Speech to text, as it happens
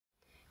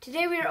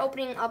Today we are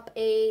opening up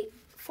a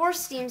 4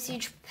 Steam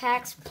Siege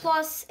packs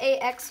plus a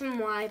X and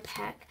Y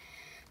pack.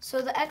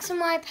 So the X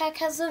and Y pack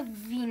has a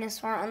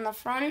Venusaur on the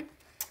front.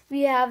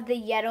 We have the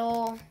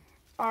Yeddle,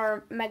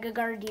 our Mega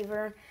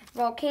Gardevoir,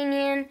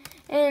 Volcanion,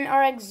 and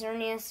our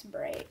Xerneas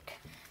break.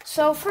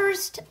 So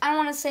first, I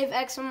want to save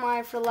X and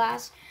Y for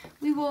last.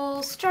 We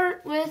will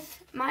start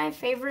with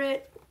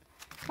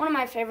one of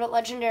my favorite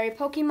legendary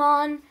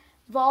Pokemon,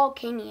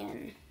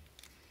 Volcanion.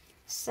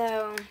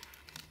 So,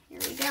 here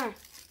we go.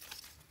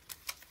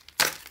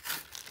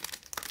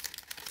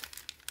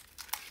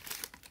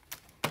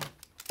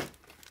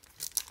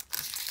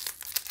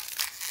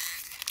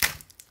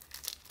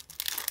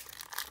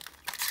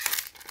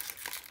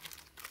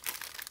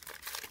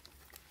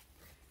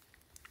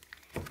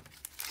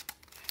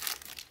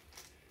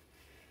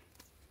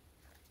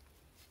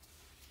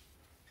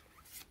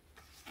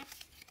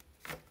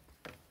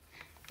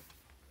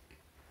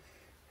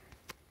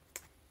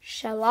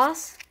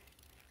 Shellos,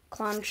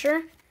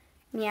 Clauncher,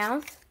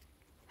 Meowth,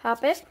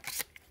 Hoppip,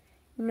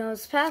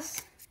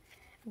 Nosepass,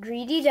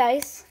 Greedy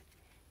Dice,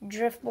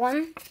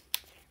 Drifblim,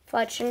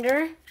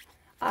 Fletchinder,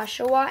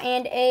 Oshawa,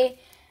 and a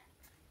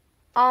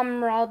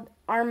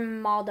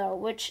Armaldo,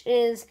 which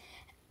is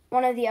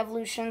one of the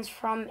evolutions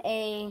from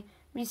a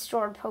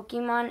restored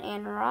Pokemon,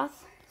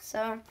 Anorith.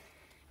 So,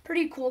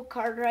 pretty cool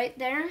card right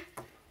there.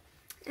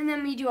 And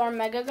then we do our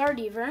Mega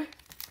Gardevoir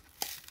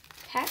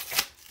pack.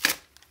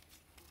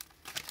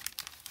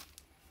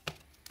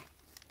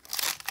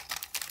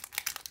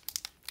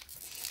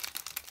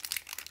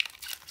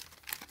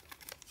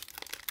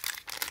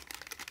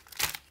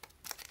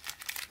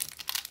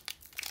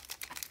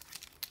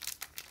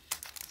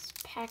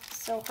 Pack is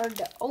so hard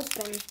to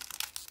open.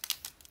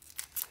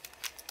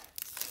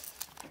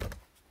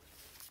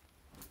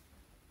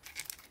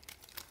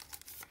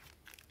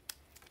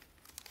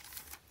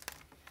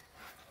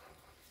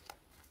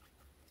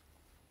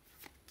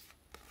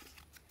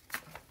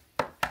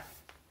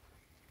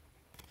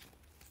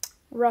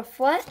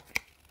 Rufflet,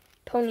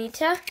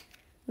 Ponyta,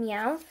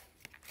 Meowth,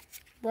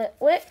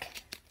 Litwick,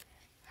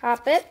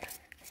 Hoppip,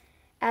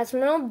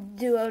 Azumarill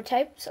Duo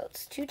type, so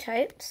it's 2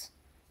 types,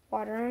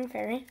 Water and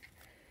Fairy.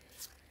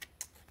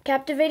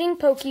 Captivating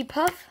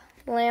Pokepuff,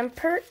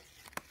 Lampert,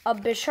 a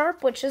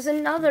Bisharp, which is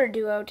another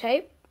duo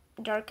type,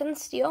 Dark and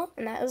Steel,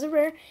 and that is a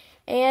rare,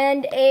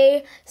 and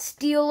a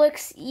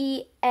Steelix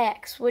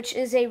EX, which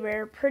is a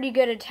rare. Pretty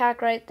good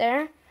attack right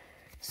there.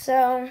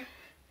 So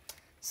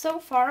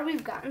far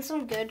we've gotten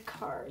some good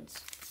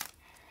cards.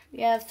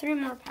 We have 3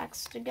 more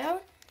packs to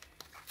go.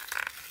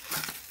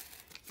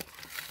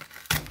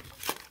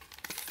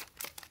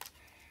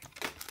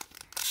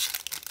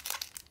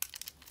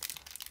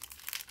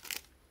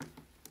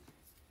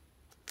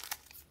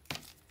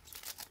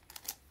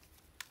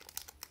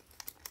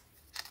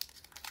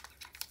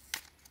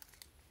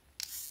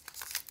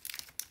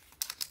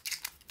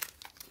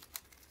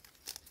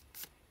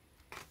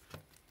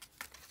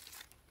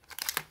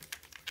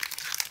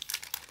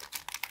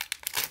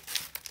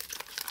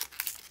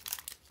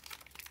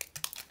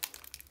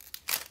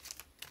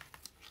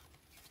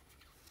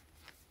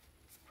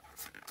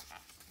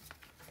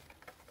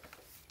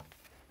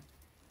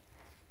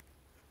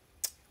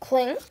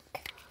 Clink,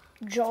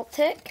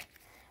 Joltik,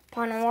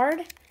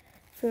 Ponaward,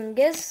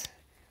 Fungus,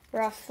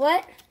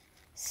 Rufflet,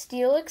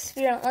 Steelix,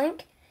 Spirit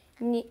Link,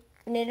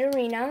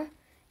 Nidorino,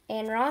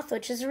 Anorith,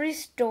 which is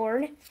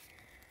restored,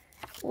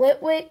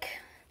 Litwick,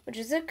 which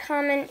is a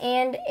common,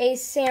 and a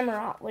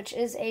Samurott, which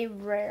is a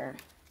rare.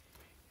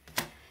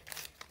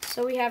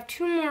 So we have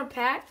 2 more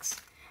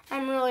packs.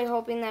 I'm really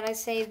hoping that I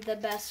saved the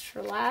best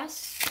for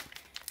last.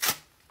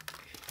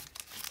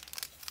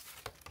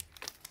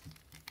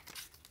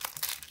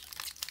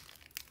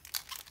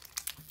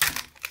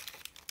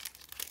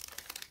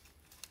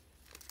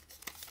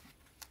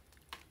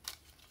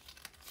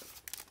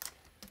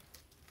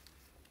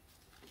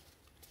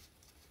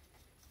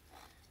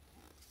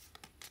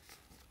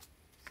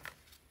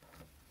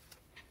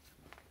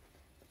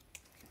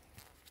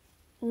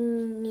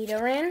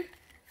 Nidoran,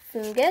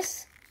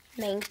 Fungus,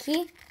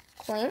 Mankey,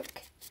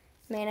 Clink,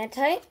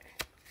 Manatite,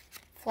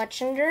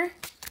 Fletchinder,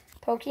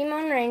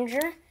 Pokemon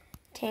Ranger,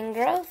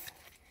 Tangrowth,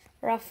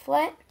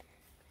 Rufflet,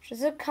 which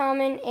is a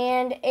common,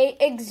 and a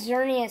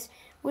Xerneas,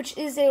 which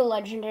is a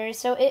legendary,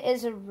 so it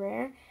is a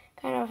rare.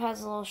 Kind of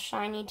has a little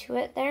shiny to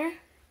it there.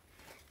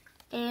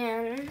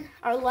 And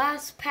our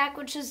last pack,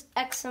 which is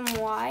X and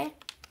Y.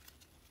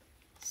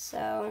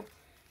 So,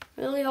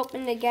 really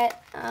hoping to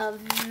get a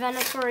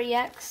Venusaur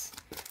EX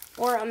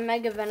or a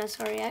Mega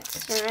Venusaur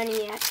EX or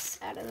any EX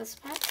out of this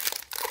pack.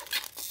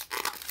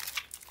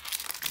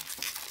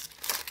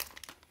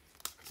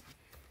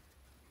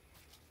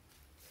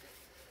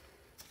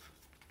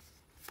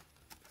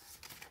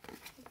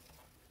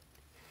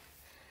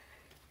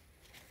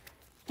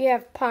 We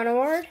have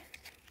Ponaward,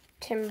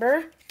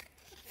 Timber,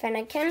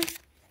 Fennekin,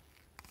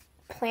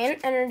 Plant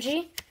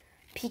Energy,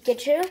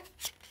 Pikachu,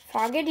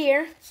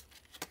 Frogadier,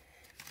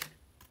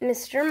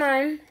 Mr.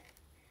 Mime,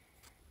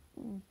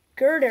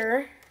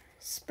 Girder,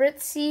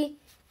 Spritzee,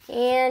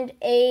 and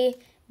a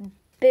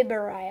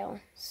Bibarel.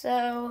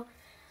 So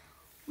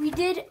we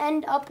did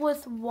end up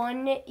with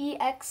 1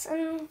 EX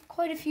and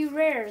quite a few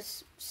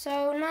rares.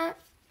 So not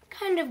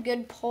kind of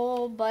good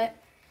pull, but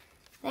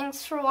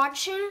thanks for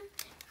watching.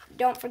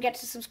 Don't forget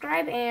to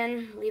subscribe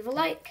and leave a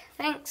like.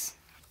 Thanks.